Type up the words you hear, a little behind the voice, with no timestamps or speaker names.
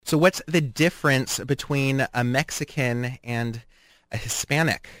So what's the difference between a Mexican and a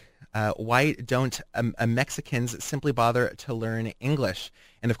Hispanic? Why don't Mexicans simply bother to learn English?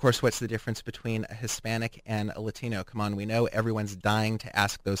 And of course, what's the difference between a Hispanic and a Latino? Come on, we know everyone's dying to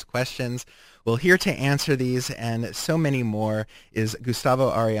ask those questions. Well, here to answer these and so many more is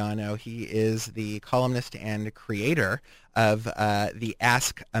Gustavo Arellano. He is the columnist and creator of the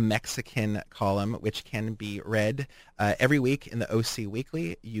Ask a Mexican column, which can be read every week in the OC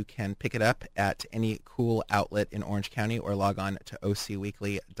Weekly. You can pick it up at any cool outlet in Orange County or log on to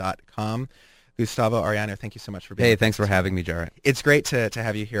ocweekly.com. Gustavo Arellano, thank you so much for being here. Hey, thanks for having me, Jarrett. It's great to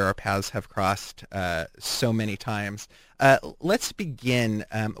have you here. Our paths have crossed so many times. Let's begin.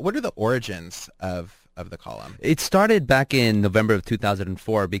 What are the origins of the column? It started back in November of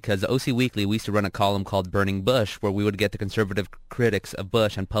 2004 because OC Weekly, we used to run a column called Burning Bush where we would get the conservative critics of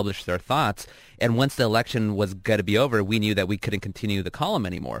Bush and publish their thoughts. And once the election was going to be over, we knew that we couldn't continue the column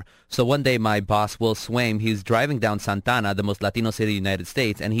anymore. So one day my boss, Will Swaim, he's driving down Santana, the most Latino city in the United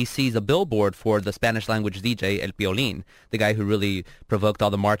States, and he sees a billboard for the Spanish language DJ, El Piolín, the guy who really provoked all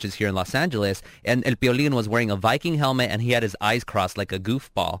the marches here in Los Angeles. And El Piolín was wearing a Viking helmet and he had his eyes crossed like a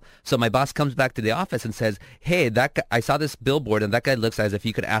goofball. So my boss comes back to the office and says, hey, that guy, I saw this billboard and that guy looks as if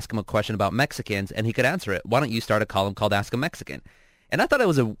you could ask him a question about Mexicans and he could answer it. Why don't you start a column called Ask a Mexican? And I thought it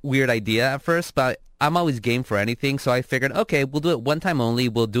was a weird idea at first, but I'm always game for anything. So I figured, okay, we'll do it one time only.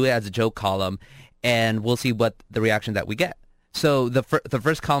 We'll do it as a joke column and we'll see what the reaction that we get. So the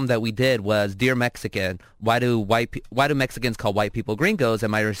first column that we did was, Dear Mexican, why do Mexicans call white people gringos?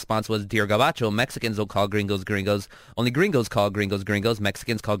 And my response was, Dear Gabacho, Mexicans don't call gringos gringos. Only gringos call gringos gringos.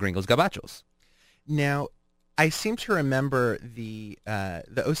 Mexicans call gringos gabachos. Now, I seem to remember the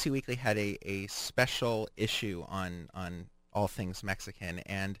OC Weekly had a special issue on all things Mexican,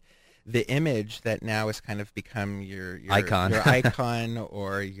 and the image that now has kind of become your icon, your icon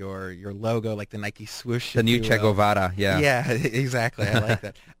or your logo, like the Nike swoosh, the new Che Guevara, yeah, exactly. I like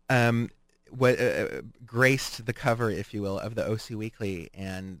that. What graced the cover, if you will, of the OC Weekly,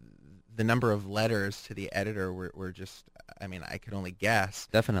 and the number of letters to the editor were just, I mean, I could only guess.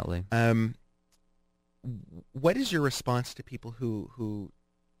 Definitely. What is your response to people who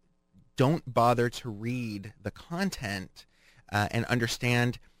don't bother to read the content and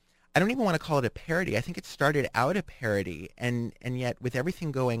understand? I don't even want to call it a parody. I think it started out a parody, and yet with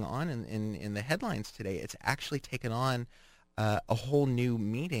everything going on in the headlines today, it's actually taken on a whole new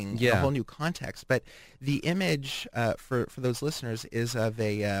meaning, a whole new context. But the image for those listeners is of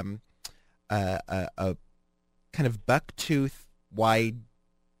a kind of buck-tooth, wide,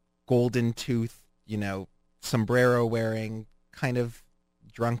 golden tooth, sombrero wearing, kind of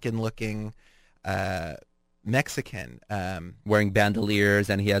drunken looking Mexican, wearing bandoliers,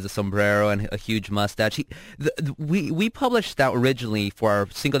 and he has a sombrero and a huge mustache. We published that originally for our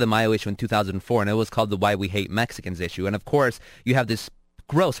Cinco de Mayo issue in 2004, and it was called the Why We Hate Mexicans issue. And of course, you have this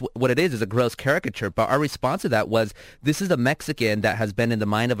gross, what it is a gross caricature, but our response to that was, this is a Mexican that has been in the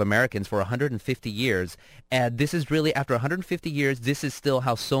mind of Americans for 150 years, and this is really, after 150 years, this is still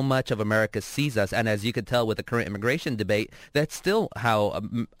how so much of America sees us. And as you could tell with the current immigration debate, that's still how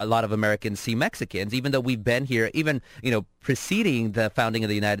a lot of Americans see Mexicans, even though we've been here, even preceding the founding of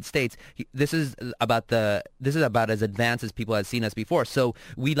the United States. This is about as advanced as people have seen us before. So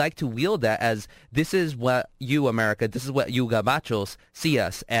we like to wield that as, this is what you, America, this is what you gabachos see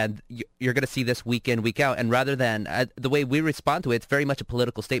us, and you're going to see this week in, week out. And rather than the way we respond to it, it's very much a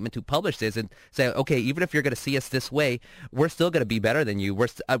political statement to publish this and say, okay, even if you're going to see us this way, we're still going to be better than you.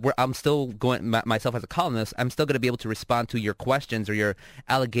 I'm still going, myself as a columnist, I'm still going to be able to respond to your questions or your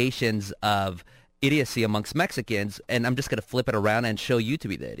allegations of idiocy amongst Mexicans, and I'm just going to flip it around and show you to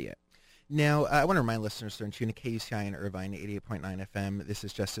be the idiot. Now, I want to remind listeners to tune to KUCI in Irvine, 88.9 FM. This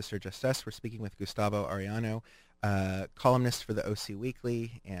is Justice or Just Us. We're speaking with Gustavo Arellano, columnist for the OC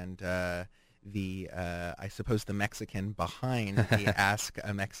Weekly, and I suppose the Mexican behind the Ask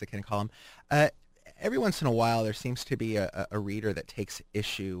a Mexican column. Every once in a while, there seems to be a reader that takes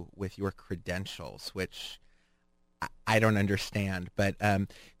issue with your credentials, which I don't understand. But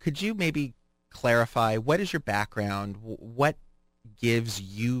could you maybe clarify, what is your background? What gives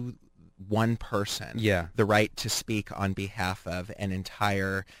you, one person, the right to speak on behalf of an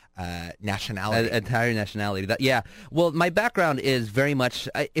entire nationality? Entire nationality. Well, my background is very much,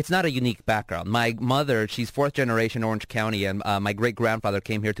 it's not a unique background. My mother, she's fourth generation Orange County, and my great-grandfather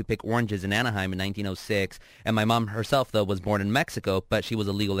came here to pick oranges in Anaheim in 1906. And my mom herself, though, was born in Mexico, but she was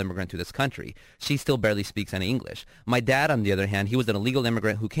a legal immigrant to this country. She still barely speaks any English. My dad, on the other hand, he was an illegal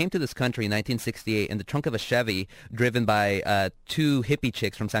immigrant who came to this country in 1968 in the trunk of a Chevy driven by two hippie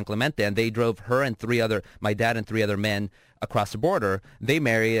chicks from San Clemente. and they drove my dad and three other men across the border. They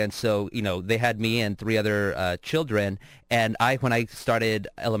married, and so, they had me and three other children. And when I started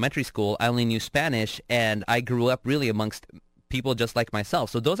elementary school, I only knew Spanish, and I grew up really amongst people just like myself.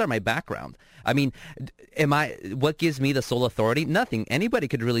 So those are my background. I mean, what gives me the sole authority? Nothing. Anybody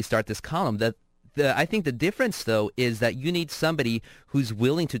could really start this column. I think the difference, though, is that you need somebody who's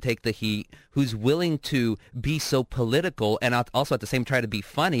willing to take the heat, who's willing to be so political, and also at the same time try to be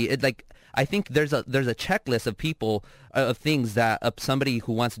funny. I think there's a checklist of people, of things that somebody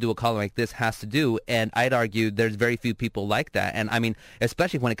who wants to do a column like this has to do, and I'd argue there's very few people like that. And I mean,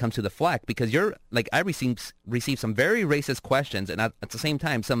 especially when it comes to the flag, because I received some very racist questions, and at the same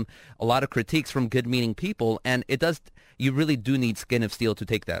time a lot of critiques from good-meaning people, and you really do need skin of steel to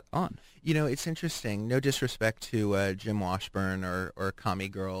take that on. It's interesting. No disrespect to Jim Washburn or Commie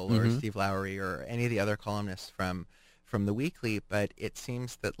Girl or Steve Lowry or any of the other columnists from the Weekly, but it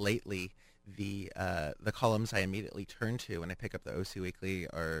seems that lately the columns I immediately turn to when I pick up the OC Weekly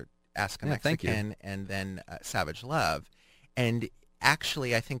are Ask a Mexican and then Savage Love. And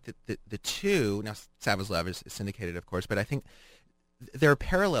actually, I think that the two, now Savage Love is syndicated, of course, but I think there are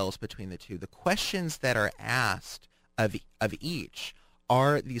parallels between the two. The questions that are asked of each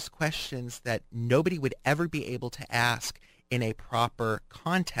are these questions that nobody would ever be able to ask in a proper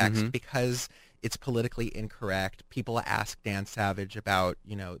context because it's politically incorrect. People ask Dan Savage about,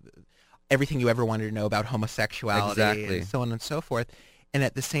 everything you ever wanted to know about homosexuality and so on and so forth. And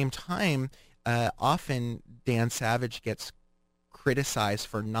at the same time, often Dan Savage gets criticized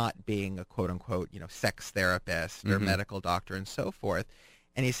for not being a quote-unquote, sex therapist or medical doctor and so forth.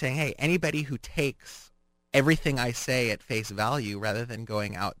 And he's saying, hey, anybody who takes everything I say at face value rather than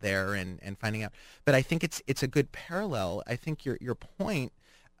going out there and finding out. But I think it's a good parallel. I think your point,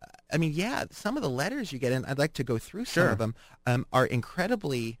 I mean, yeah, some of the letters you get in, I'd like to go through some of them, are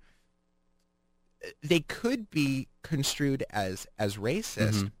incredibly, they could be construed as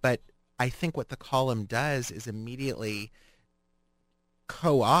racist, but I think what the column does is immediately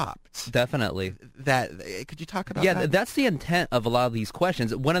co-opt. Definitely. That could you talk about that? Yeah, that's the intent of a lot of these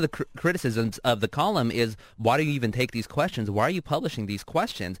questions. One of the criticisms of the column is, why do you even take these questions? Why are you publishing these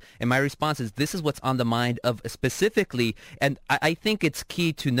questions? And my response is, this is what's on the mind of specifically, and I think it's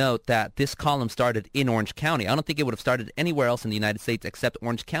key to note that this column started in Orange County. I don't think it would have started anywhere else in the United States except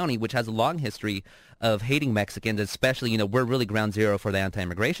Orange County, which has a long history of hating Mexicans, especially, we're really ground zero for the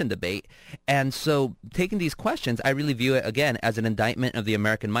anti-immigration debate. And so taking these questions, I really view it, again, as an indictment of the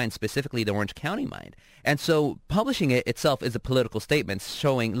American mind, specifically the Orange County mind. And so publishing it itself is a political statement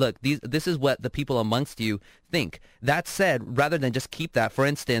showing, look, this is what the people amongst you think. That said, rather than just keep that, for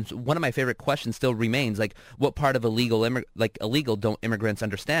instance, one of my favorite questions still remains, like, what part of illegal don't immigrants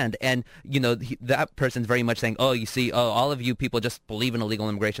understand? And, that person's very much saying, oh, you see, all of you people just believe in illegal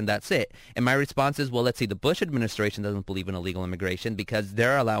immigration, that's it. And my response is, well, let's see, the Bush administration doesn't believe in illegal immigration because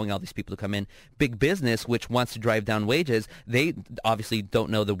they're allowing all these people to come in. Big business, which wants to drive down wages, they obviously don't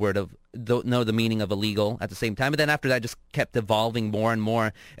know the meaning of illegal at the same time. And then after that, just kept evolving more and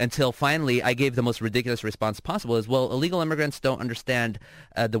more until finally I gave the most ridiculous response possible is, well, illegal immigrants don't understand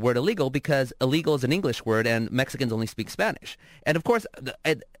the word illegal because illegal is an English word and Mexicans only speak Spanish. And of course,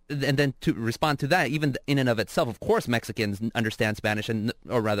 and then to respond to that, even in and of itself, of course, Mexicans understand Spanish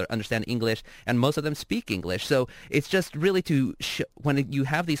or rather understand English, and most of them speak English. So it's just really to when you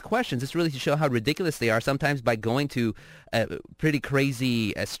have these questions, it's really to show how ridiculous they are, sometimes by going to pretty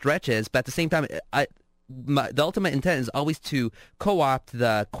crazy stretches. But at the same time, the ultimate intent is always to co-opt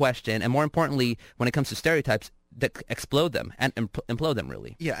the question, and more importantly, when it comes to stereotypes, that explode them and implode them,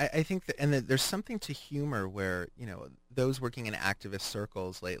 really. Yeah, I think that, and there's something to humor where, those working in activist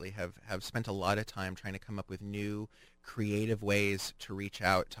circles lately have spent a lot of time trying to come up with new creative ways to reach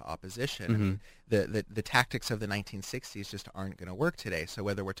out to opposition. I mean, the tactics of the 1960s just aren't going to work today. So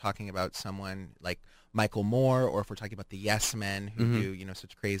whether we're talking about someone like Michael Moore, or if we're talking about the Yes Men who do,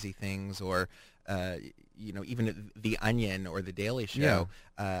 such crazy things, or even The Onion or The Daily Show,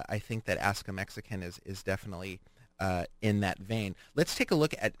 I think that Ask a Mexican is definitely in that vein. Let's take a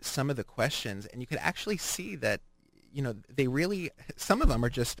look at some of the questions, and you could actually see that, they really, some of them are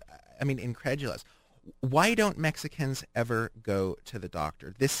just, incredulous. Why don't Mexicans ever go to the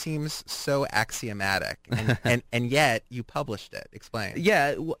doctor? This seems so axiomatic, and yet you published it. Explain.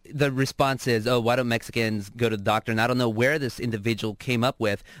 Yeah, the response is, why don't Mexicans go to the doctor? And I don't know where this individual came up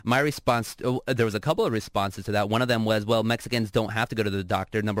with. My response, there was a couple of responses to that. One of them was, well, Mexicans don't have to go to the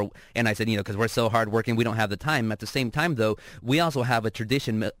doctor. And I said, because we're so hardworking, we don't have the time. At the same time, though, we also have a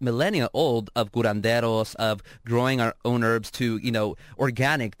tradition, millennia old, of curanderos, of growing our own herbs to,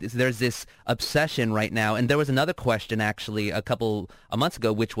 organic. There's this obsession in right now. And there was another question actually a months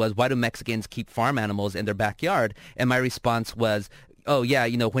ago, which was, why do Mexicans keep farm animals in their backyard? And my response was, oh yeah,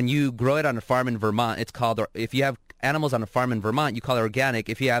 when you grow it on a farm in Vermont, it's called, or if you have animals on a farm in Vermont, you call it organic.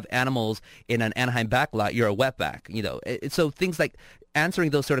 If you have animals in an Anaheim backlot, you're a wetback. So things like answering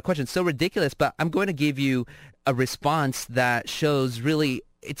those sort of questions, so ridiculous, but I'm going to give you a response that shows really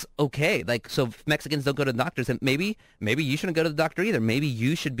it's okay. Like, so if Mexicans don't go to the doctors, and maybe you shouldn't go to the doctor either. Maybe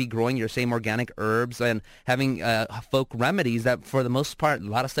you should be growing your same organic herbs and having folk remedies that, for the most part, a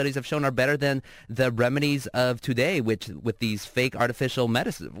lot of studies have shown are better than the remedies of today, which with these fake artificial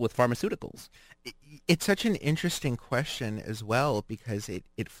medicine with pharmaceuticals. It's such an interesting question as well, because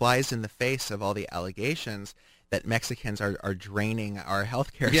it flies in the face of all the allegations that Mexicans are draining our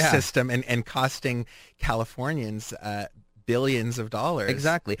healthcare system and costing Californians billions of dollars.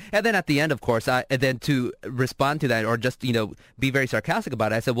 Exactly. And then at the end, of course, then to respond to that, or just, be very sarcastic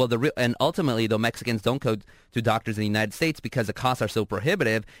about it, I said, well, and ultimately, though, Mexicans don't go to doctors in the United States because the costs are so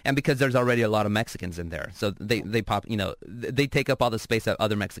prohibitive, and because there's already a lot of Mexicans in there. So they take up all the space that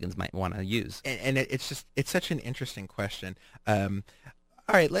other Mexicans might want to use. And it's such an interesting question. All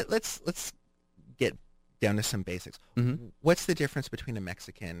right, let's get down to some basics. Mm-hmm. What's the difference between a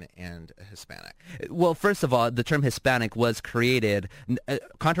Mexican and a Hispanic? Well, first of all, the term Hispanic was created,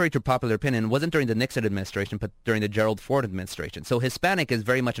 contrary to popular opinion, wasn't during the Nixon administration, but during the Gerald Ford administration. So Hispanic is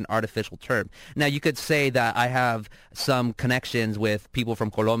very much an artificial term. Now, you could say that I have some connections with people from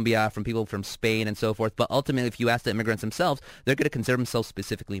Colombia, from people from Spain, and so forth, but ultimately, if you ask the immigrants themselves, they're going to consider themselves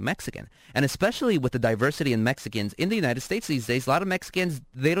specifically Mexican. And especially with the diversity in Mexicans in the United States these days, a lot of Mexicans,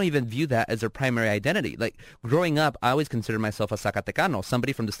 they don't even view that as their primary identity. Like, growing up, I always considered myself a Zacatecano,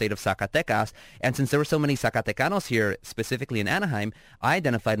 somebody from the state of Zacatecas. And since there were so many Zacatecanos here, specifically in Anaheim, I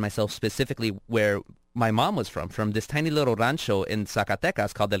identified myself specifically where my mom was from this tiny little rancho in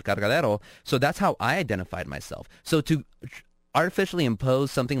Zacatecas called El Cargadero. So that's how I identified myself. So to artificially impose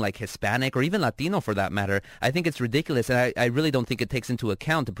something like Hispanic or even Latino for that matter, I think it's ridiculous. And I really don't think it takes into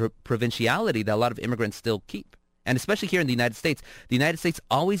account the provinciality that a lot of immigrants still keep. And especially here in the United States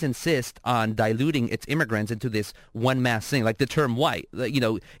always insists on diluting its immigrants into this one mass thing, like the term white.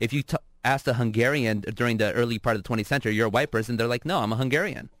 If you ask a Hungarian during the early part of the 20th century, you're a white person, they're like, no, I'm a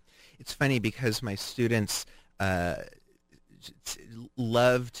Hungarian. It's funny because my students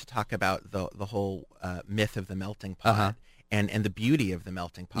love to talk about the whole myth of the melting pot and the beauty of the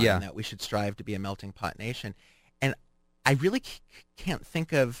melting pot, and that we should strive to be a melting pot nation. And I really can't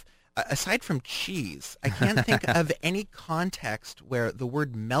think of, aside from cheese, I can't think of any context where the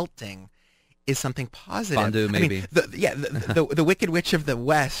word melting is something positive. Fondue, maybe. I mean, the Wicked Witch of the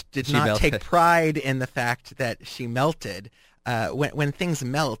West did not take pride in the fact that she melted. When things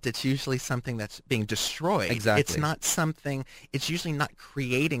melt, it's usually something that's being destroyed. Exactly. It's not something, it's usually not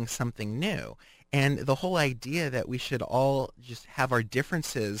creating something new. And the whole idea that we should all just have our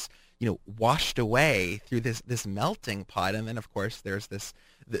differences, washed away through this melting pot. And then, of course, there's this,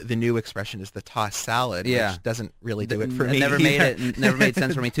 the new expression is the tossed salad, which doesn't really do it for me. Never made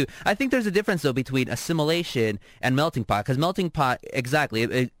sense for me, too. I think there's a difference, though, between assimilation and melting pot, because melting pot,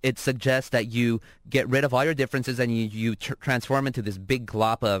 exactly, it suggests that you get rid of all your differences and you transform into this big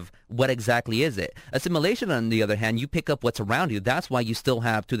glop of what exactly is it. Assimilation, on the other hand, you pick up what's around you. That's why you still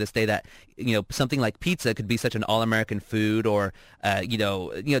have, to this day, that, something like pizza could be such an all-American food, or,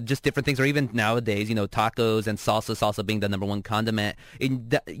 just different things, or even nowadays, tacos and salsa being the number one condiment.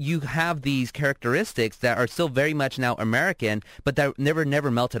 You have these characteristics that are still very much now American, but that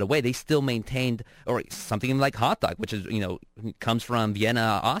never melted away. They still maintained, or something like hot dog, which is, comes from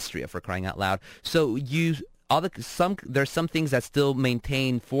Vienna, Austria, for crying out loud. So there's some things that still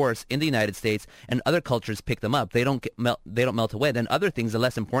maintain force in the United States, and other cultures pick them up. They don't melt away. Then other things, the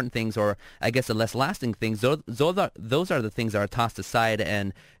less important things, or I guess the less lasting things, those are the things that are tossed aside,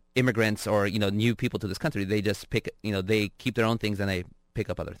 and immigrants or new people to this country, they just pick, they keep their own things and they pick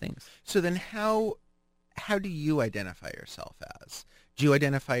up other things. So then how do you identify yourself as? Do you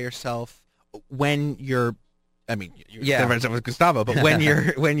identify yourself when you're, different with Gustavo, but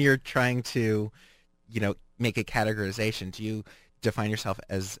when you're trying to, make a categorization, do you define yourself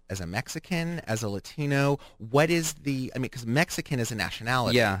as a Mexican, as a Latino? What is because Mexican is a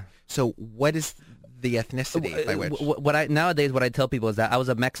nationality. Yeah. So what is the ethnicity by which? Nowadays, what I tell people is that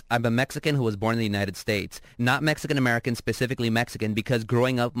I'm a Mexican who was born in the United States, not Mexican American, specifically Mexican, because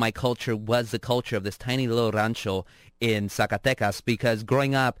growing up, my culture was the culture of this tiny little rancho in Zacatecas. Because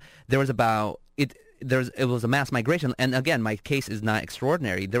growing up, it was a mass migration, and again, my case is not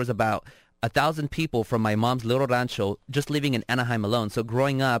extraordinary. There was about 1,000 people from my mom's little rancho just living in Anaheim alone. So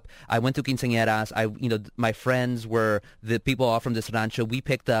growing up, I went to quinceañeras. My friends were the people all from this rancho. We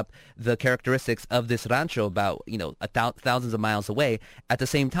picked up the characteristics of this rancho about, thousands of miles away. At the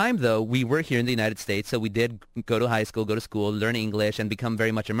same time, though, we were here in the United States, so we did go to high school, go to school, learn English, and become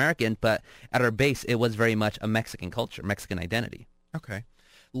very much American. But at our base, it was very much a Mexican culture, Mexican identity. Okay.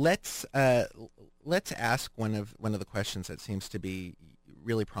 Let's ask one of the questions that seems to be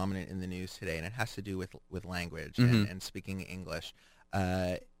really prominent in the news today, and it has to do with language and speaking English.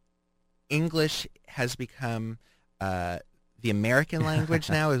 English has become the American language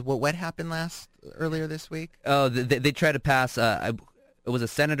now. Is what happened earlier this week? Oh, they tried to pass. It was a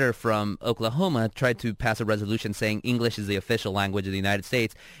senator from Oklahoma tried to pass a resolution saying English is the official language of the United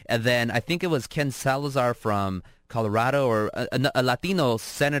States, and then I think it was Ken Salazar from Colorado, or a Latino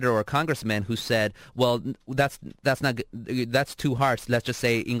senator or congressman who said, well, that's too harsh. Let's just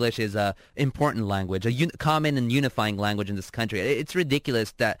say English is a important language, a common and unifying language in this country. It's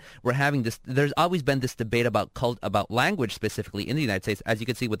ridiculous that we're having this. There's always been this debate about language specifically in the United States, as you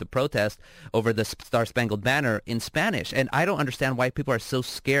can see with the protest over the Star-Spangled Banner in Spanish. And I don't understand why people are so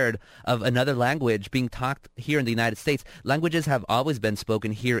scared of another language being taught here in the United States. Languages have always been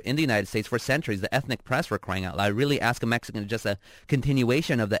spoken here in the United States for centuries. The ethnic press were crying out loud. Really, Ask a Mexican is just a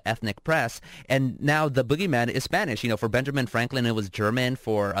continuation of the ethnic press, and now the boogeyman is Spanish. For Benjamin Franklin it was German,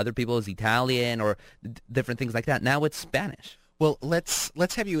 for other people it's Italian or different things like that. Now it's Spanish. Well, let's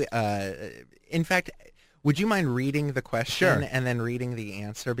have you. In fact, would you mind reading the question Sure. and then reading the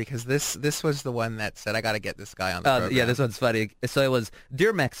answer, because this was the one that said I got to get this guy on the program. Yeah, this one's funny. So it was,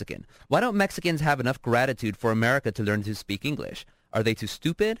 Dear Mexican, why don't Mexicans have enough gratitude for America to learn to speak English? Are they too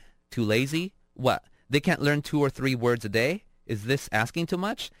stupid? Too lazy? What? They can't learn 2 or 3 words a day? Is this asking too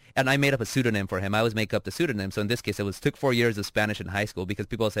much? And I made up a pseudonym for him. I always make up the pseudonym. So in this case, took 4 years of Spanish in high school, because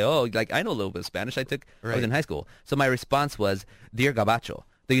people say, oh, I know a little bit of Spanish. I was in high school. So my response was, Dear Gabacho,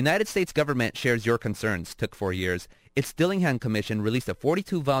 the United States government shares your concerns. Took 4 years. Its Dillingham Commission released a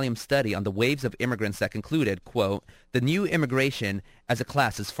 42-volume study on the waves of immigrants that concluded, quote, the new immigration as a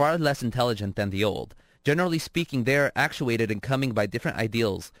class is far less intelligent than the old. Generally speaking, they are actuated and coming by different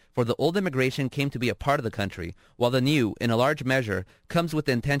ideals, for the old immigration came to be a part of the country, while the new, in a large measure, comes with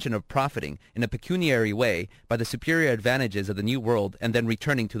the intention of profiting, in a pecuniary way, by the superior advantages of the new world and then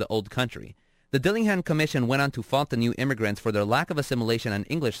returning to the old country. The Dillingham Commission went on to fault the new immigrants for their lack of assimilation and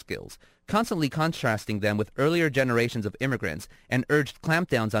English skills, constantly contrasting them with earlier generations of immigrants, and urged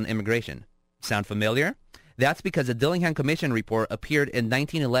clampdowns on immigration. Sound familiar? That's because the Dillingham Commission report appeared in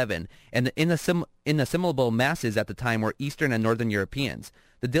 1911, and the inassimilable masses at the time were Eastern and Northern Europeans.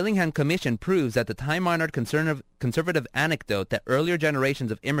 The Dillingham Commission proves that the time-honored conservative anecdote that earlier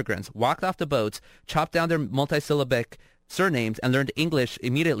generations of immigrants walked off the boats, chopped down their multisyllabic surnames, and learned English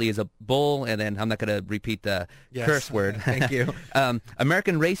immediately is a bull, and then I'm not going to repeat the curse word. Thank you.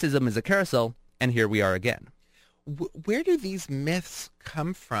 American racism is a carousel, and here we are again. Where do these myths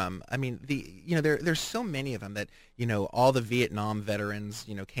come from? I mean, there's so many of them that, all the Vietnam veterans,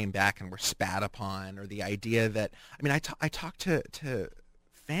 came back and were spat upon, or the idea that, I talk to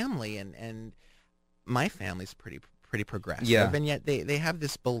family, and my family's pretty progressive, yeah. And yet they have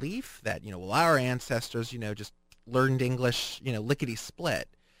this belief that, our ancestors, just learned English, lickety split.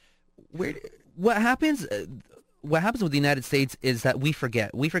 What happens with the United States is that we forget.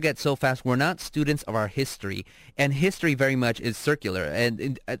 We forget so fast. We're not students of our history, and history very much is circular.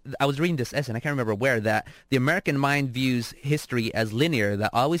 And I was reading this essay, and I can't remember where, that the American mind views history as linear, that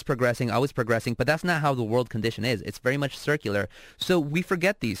always progressing, but that's not how the world condition is. It's very much circular. So we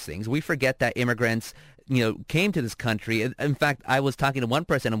forget these things. We forget that immigrants came to this country. In fact, I was talking to one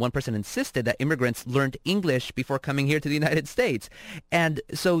person, and one person insisted that immigrants learned English before coming here to the United States. And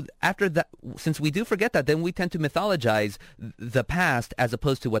so after that, since we do forget that, then we tend to mythologize the past as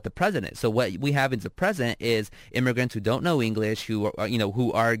opposed to what the present is. So what we have in the present is immigrants who don't know English, who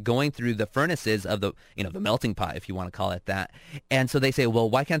are going through the furnaces of the melting pot, if you want to call it that. And so they say, well,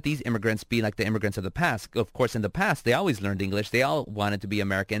 why can't these immigrants be like the immigrants of the past? Of course, in the past, they always learned English. They all wanted to be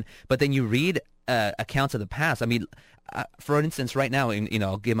American. But then you read accounts of the past. I mean, for instance, right now,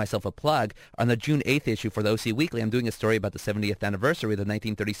 I'll give myself a plug. On the June 8th issue for the OC Weekly, I'm doing a story about the 70th anniversary of the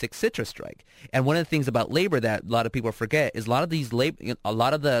 1936 citrus strike. And one of the things about labor that a lot of people forget is a lot of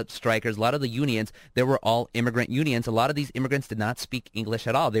the strikers, a lot of the unions, they were all immigrant unions. A lot of these immigrants did not speak English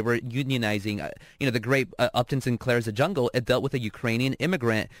at all. They were unionizing. The great Upton Sinclair's The Jungle, it dealt with a Ukrainian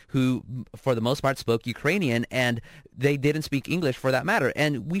immigrant who, for the most part, spoke Ukrainian, and they didn't speak English for that matter.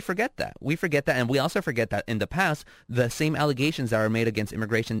 And we forget that. And we also forget that in the past, the same allegations that are made against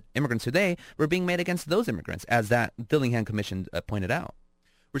immigrants today were being made against those immigrants, as that Dillingham Commission pointed out.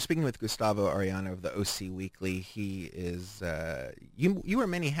 We're speaking with Gustavo Arellano of the OC Weekly. He is you wear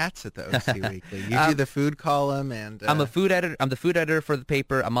many hats at the OC Weekly. You do the food column, and I'm a food editor. I'm the food editor for the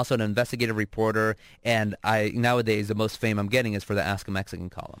paper. I'm also an investigative reporter, and nowadays the most fame I'm getting is for the Ask a Mexican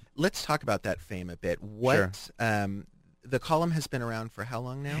column. Let's talk about that fame a bit. What the column has been around for how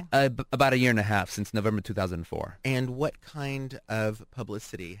long now? About a year and a half, since November 2004. And what kind of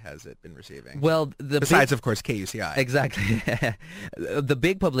publicity has it been receiving? Well, besides, of course, KUCI. Exactly. The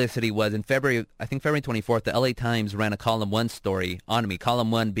big publicity was in February, I think February 24th, the LA Times ran a Column 1 story on me, Column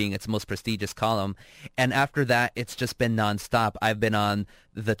 1 being its most prestigious column. And after that, it's just been nonstop. I've been on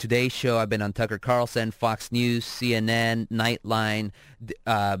The Today Show. I've been on Tucker Carlson, Fox News, CNN, Nightline.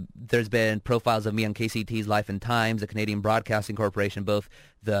 There's been profiles of me on KCT's Life and Times, the Canadian Broadcasting Corporation, both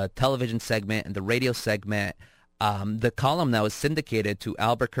the television segment and the radio segment. The column now is syndicated to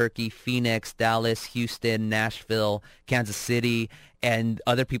Albuquerque, Phoenix, Dallas, Houston, Nashville, Kansas City, and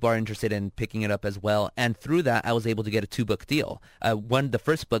other people are interested in picking it up as well. And through that, I was able to get a 2-book deal. The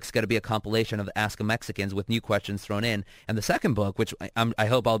first book's going to be a compilation of Ask a Mexicans with new questions thrown in. And the second book, which I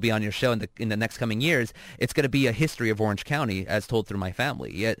hope I'll be on your show in the next coming years, it's going to be a history of Orange County as told through my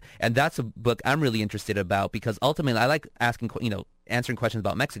family. And that's a book I'm really interested about because ultimately I like answering questions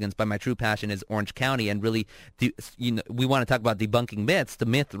about Mexicans, but my true passion is Orange County, and really, we want to talk about debunking myths. The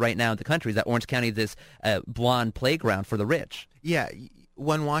myth right now in the country is that Orange County is this blonde playground for the rich. Yeah,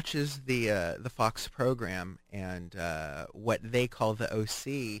 one watches the Fox program, and what they call the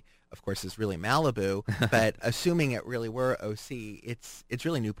OC, of course, is really Malibu. But assuming it really were OC, it's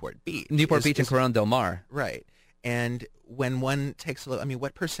really Newport Beach. Newport Beach and Corona Del Mar. Right. And when one takes a look, I mean,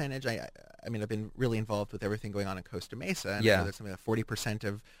 what percentage? I mean, I've been really involved with everything going on in Costa Mesa. And I know there's something like 40%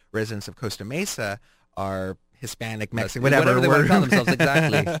 of residents of Costa Mesa are Hispanic, Mexican, whatever they want to call themselves,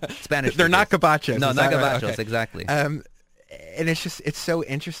 exactly. Spanish. They're not gabachos. No, not gabachos, right? Okay. Exactly. And it's so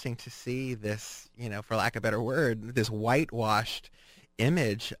interesting to see this, for lack of a better word, this whitewashed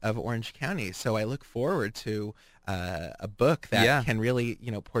image of Orange County. So I look forward to a book that can really,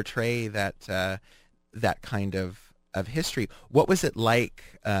 portray that that kind of history. What was it like?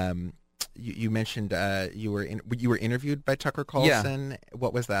 You mentioned you were interviewed by Tucker Carlson. Yeah.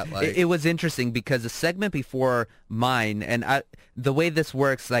 What was that like? It was interesting because the segment before mine, and the way this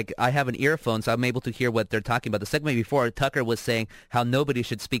works, like I have an earphone, so I'm able to hear what they're talking about. The segment before, Tucker was saying how nobody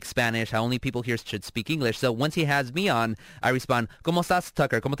should speak Spanish, how only people here should speak English. So once he has me on, I respond, "¿Cómo estás,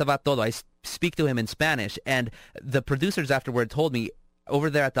 Tucker? ¿Cómo te va todo?" I speak to him in Spanish, and the producers afterward told me,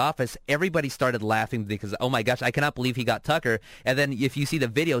 over there at the office, everybody started laughing because, oh my gosh, I cannot believe he got Tucker. And then if you see the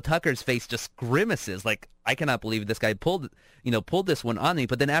video, Tucker's face just grimaces like, I cannot believe this guy pulled this one on me.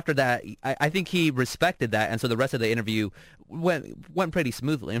 But then after that, I think he respected that, and so the rest of the interview went pretty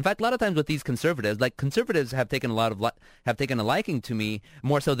smoothly. In fact, a lot of times with these conservatives have taken a liking to me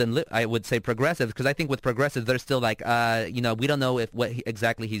more so than I would say progressives, because I think with progressives they're still like, we don't know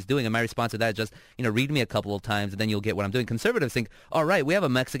exactly he's doing. And my response to that is just, read me a couple of times and then you'll get what I'm doing. Conservatives think, all right, we have a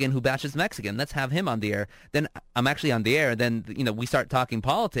Mexican who bashes Mexican, let's have him on the air. Then I'm actually on the air. Then we start talking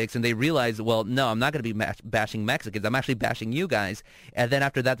politics, and they realize, well, no, I'm not going to be bashing Mexicans. I'm actually bashing you guys. And then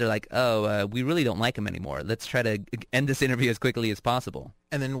after that, they're like, oh, we really don't like him anymore. Let's try to end this interview as quickly as possible.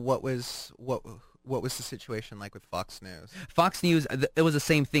 And then what was the situation like with Fox News? Fox News, it was the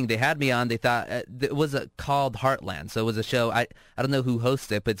same thing. They had me on. They thought it was called Heartland. So it was a show. I don't know who hosts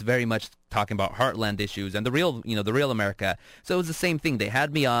it, but it's very much talking about Heartland issues and the real America. So it was the same thing. They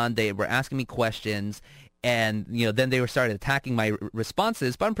had me on. They were asking me questions. And, then they started attacking my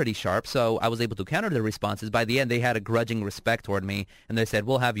responses, but I'm pretty sharp, so I was able to counter their responses. By the end, they had a grudging respect toward me, and they said,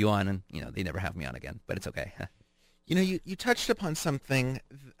 we'll have you on, and, they never have me on again, but it's okay. You touched upon something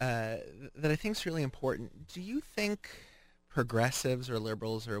that I think is really important. Do you think progressives or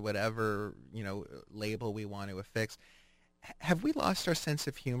liberals or whatever, label we want to affix, have we lost our sense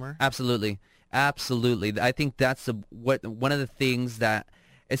of humor? Absolutely. Absolutely. I think that's one of the things that,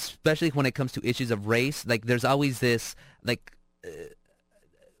 especially when it comes to issues of race, like there's always this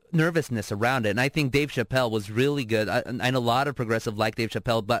nervousness around it. And I think Dave Chappelle was really good. I know a lot of progressive like Dave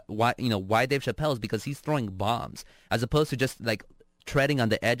Chappelle, but why Dave Chappelle is because he's throwing bombs as opposed to just like treading on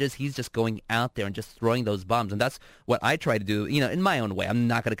the edges. He's just going out there and just throwing those bombs. And that's what I try to do, in my own way. I'm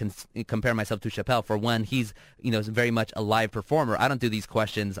not going to compare myself to Chappelle. For one, he's, very much a live performer. I don't do these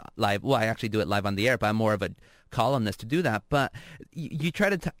questions live. Well, I actually do it live on the air, but I'm more of a columnist to do that. But you try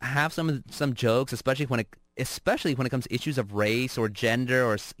to have some jokes, especially when it comes to issues of race or gender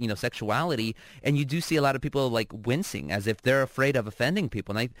or sexuality, and you do see a lot of people like wincing as if they're afraid of offending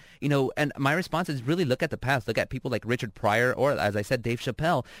people. And and my response is really look at the past, look at people like Richard Pryor or, as I said, Dave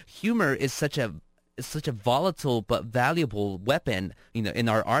Chappelle. Humor is such a such a volatile but valuable weapon, in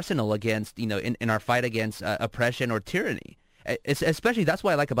our arsenal against, in our fight against oppression or tyranny. Especially, that's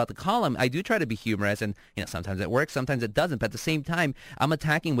what I like about the column. I do try to be humorous, and sometimes it works, sometimes it doesn't. But at the same time, I'm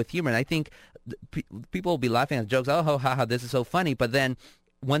attacking with humor, and I think people will be laughing at jokes. Oh, ha, this is so funny. But then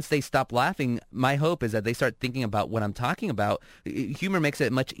once they stop laughing, my hope is that they start thinking about what I'm talking about. Humor makes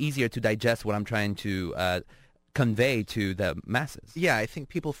it much easier to digest what I'm trying to convey to the masses. Yeah, I think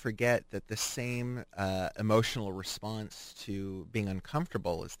people forget that the same emotional response to being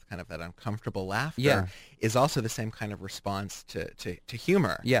uncomfortable is kind of that uncomfortable laughter is also the same kind of response to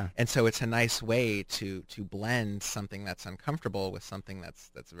humor. Yeah. And so it's a nice way to blend something that's uncomfortable with something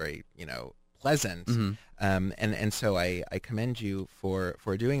that's very, pleasant. Mm-hmm. And so I commend you for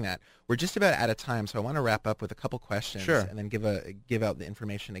doing that. We're just about out of time, so I want to wrap up with a couple questions and then give out the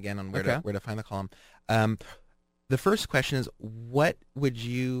information again on where to find the column. The first question is, what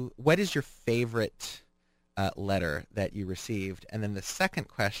is your favorite letter that you received? And then the second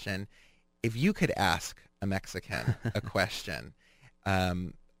question, if you could ask a Mexican a question,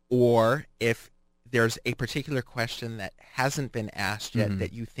 or if there's a particular question that hasn't been asked yet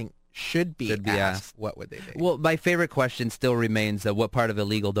that you think should be asked, what would they be? Well, my favorite question still remains, what part of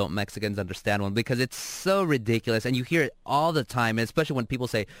illegal don't Mexicans understand? One, because it's so ridiculous, and you hear it all the time, and especially when people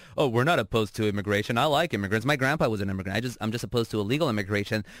say, oh, we're not opposed to immigration. I like immigrants. My grandpa was an immigrant. I'm just opposed to illegal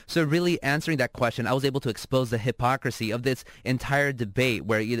immigration. So really answering that question, I was able to expose the hypocrisy of this entire debate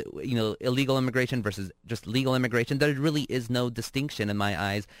where, illegal immigration versus just legal immigration. There really is no distinction in my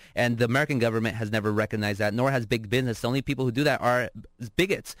eyes, and the American government has never recognized that, nor has big business. The only people who do that are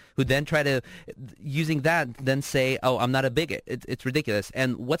bigots, who then try to, using that, then say, oh, I'm not a bigot. It's ridiculous.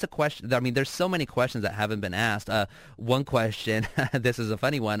 And what's a question? I mean, there's so many questions that haven't been asked. One question, this is a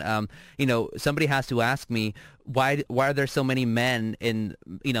funny one. Somebody has to ask me, why are there so many men in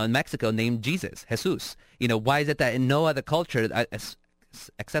Mexico named Jesus, Jesus? Why is it that in no other culture,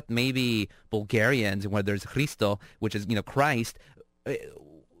 except maybe Bulgarians, where there's Christo, which is, Christ,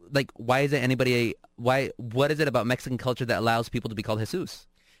 why is it what is it about Mexican culture that allows people to be called Jesus?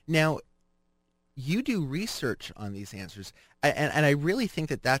 Now, you do research on these answers, and I really think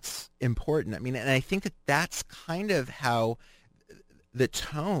that that's important. I mean, and I think that that's kind of how the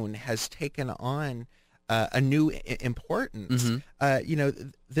tone has taken on a new importance. Mm-hmm.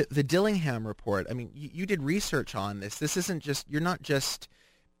 The Dillingham report, I mean, you did research on this. This isn't just, you're not just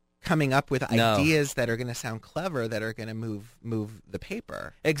coming up with ideas that are going to sound clever, that are going to move the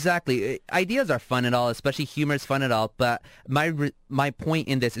paper. Exactly. Ideas are fun and all, especially humor is fun and all, but my point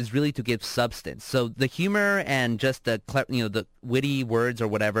in this is really to give substance. So the humor and just the witty words or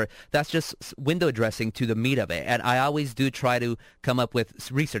whatever, that's just window dressing to the meat of it. And I always do try to come up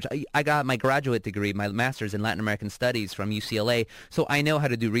with research. I got my graduate degree, my master's in Latin American Studies from UCLA, so I know how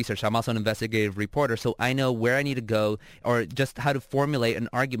to do research. I'm also an investigative reporter, so I know where I need to go or just how to formulate an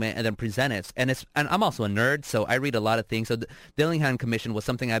argument and then present it. And I'm also a nerd, so I read a lot of things. So the Dillingham Commission was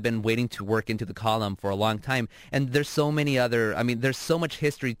something I've been waiting to work into the column for a long time. And there's so many other, there's so much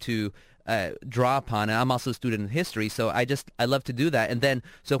history to draw upon. And I'm also a student in history, so I love to do that. And then,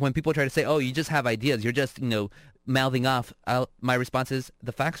 so when people try to say, oh, you just have ideas, you're just, mouthing off, my response is,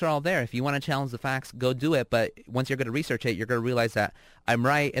 the facts are all there. If you want to challenge the facts, go do it. But once you're going to research it, you're going to realize that I'm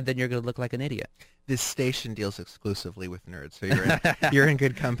right, and then you're going to look like an idiot. This station deals exclusively with nerds, so you're in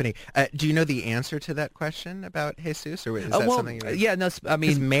good company. Do you know the answer to that question about Jesus, or is that something? Yeah, no. I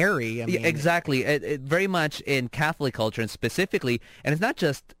mean, Mary. Yeah, exactly. It very much in Catholic culture, and specifically, and it's not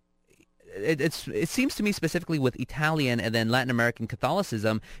just. It seems to me specifically with Italian and then Latin American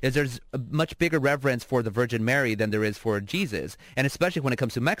Catholicism is there's a much bigger reverence for the Virgin Mary than there is for Jesus. And especially when it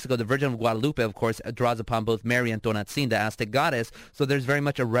comes to Mexico, the Virgin of Guadalupe, of course, draws upon both Mary and Tonatzin, the Aztec goddess. So there's very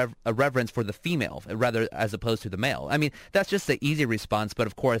much a reverence for the female rather as opposed to the male. I mean, that's just the easy response. But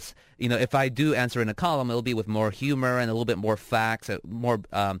of course, if I do answer in a column, it'll be with more humor and a little bit more facts, more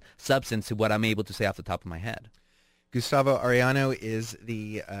substance to what I'm able to say off the top of my head. Gustavo Arellano is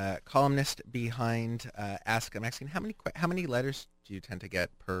the columnist behind Ask a Mexican. How many letters do you tend to get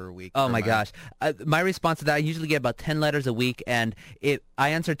per week? Oh my gosh. My response to that, I usually get about 10 letters a week, and I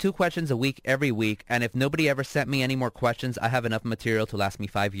answer 2 questions a week every week, and if nobody ever sent me any more questions, I have enough material to last me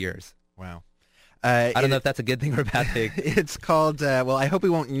 5 years. Wow. I don't know if that's a good thing or a bad thing. It's called, well, I hope we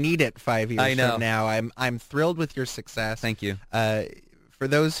won't need it 5 years from now. I'm thrilled with your success. Thank you. For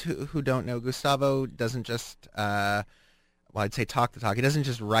those who don't know, Gustavo doesn't just well, I'd say talk the talk. He doesn't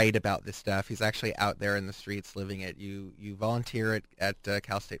just write about this stuff. He's actually out there in the streets living it. You volunteer at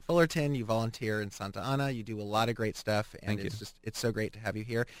Cal State Fullerton. You volunteer in Santa Ana. You do a lot of great stuff, and it's so great to have you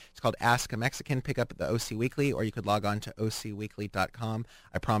here. It's called Ask a Mexican. Pick up at the OC Weekly, or you could log on to ocweekly.com.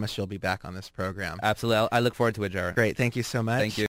 I promise you'll be back on this program. Absolutely. I look forward to it, Jared. Great. Thank you so much. Thank you.